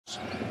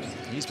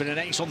He's been an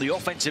ace on the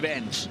offensive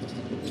end.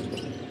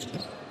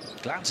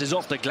 Glances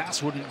off the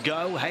glass, wouldn't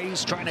go.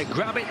 Hayes trying to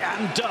grab it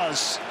and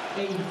does.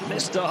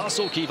 Mr.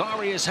 Hustle,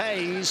 Kevarrius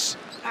Hayes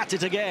at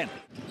it again.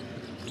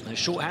 They're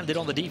short-handed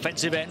on the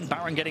defensive end.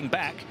 Barron getting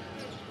back.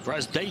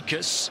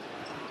 Brasdakis.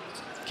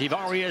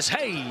 Kevarrius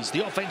Hayes,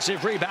 the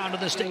offensive rebound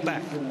and the stick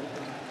back.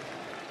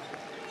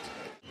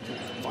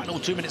 Final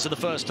 2 minutes of the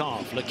first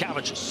half.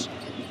 Kevarrius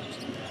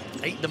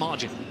 8 the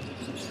margin.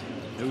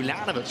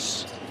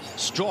 Ulanovas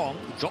strong,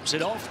 drops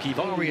it off.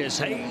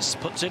 Kevarrius Hayes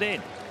puts it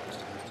in.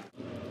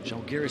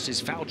 Zalgiris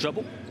is foul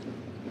trouble.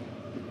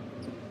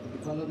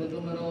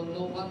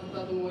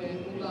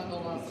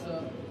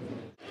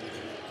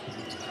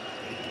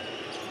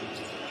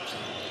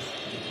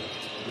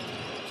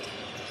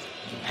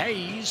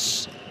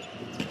 Hayes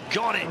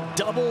got it,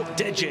 double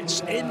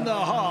digits in the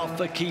half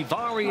for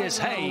Kevarrius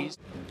Hayes.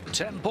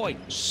 10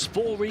 points,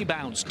 4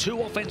 rebounds,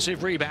 2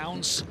 offensive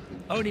rebounds,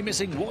 only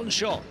missing 1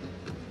 shot.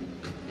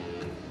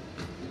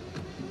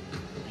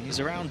 He's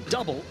around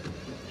double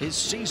his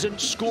season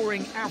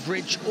scoring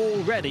average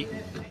already.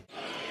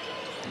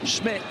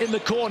 Schmidt in the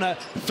corner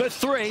for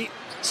 3,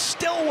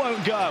 still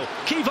won't go.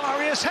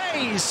 Kevarrius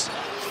Hayes,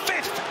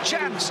 5th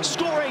chance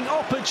scoring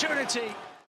opportunity.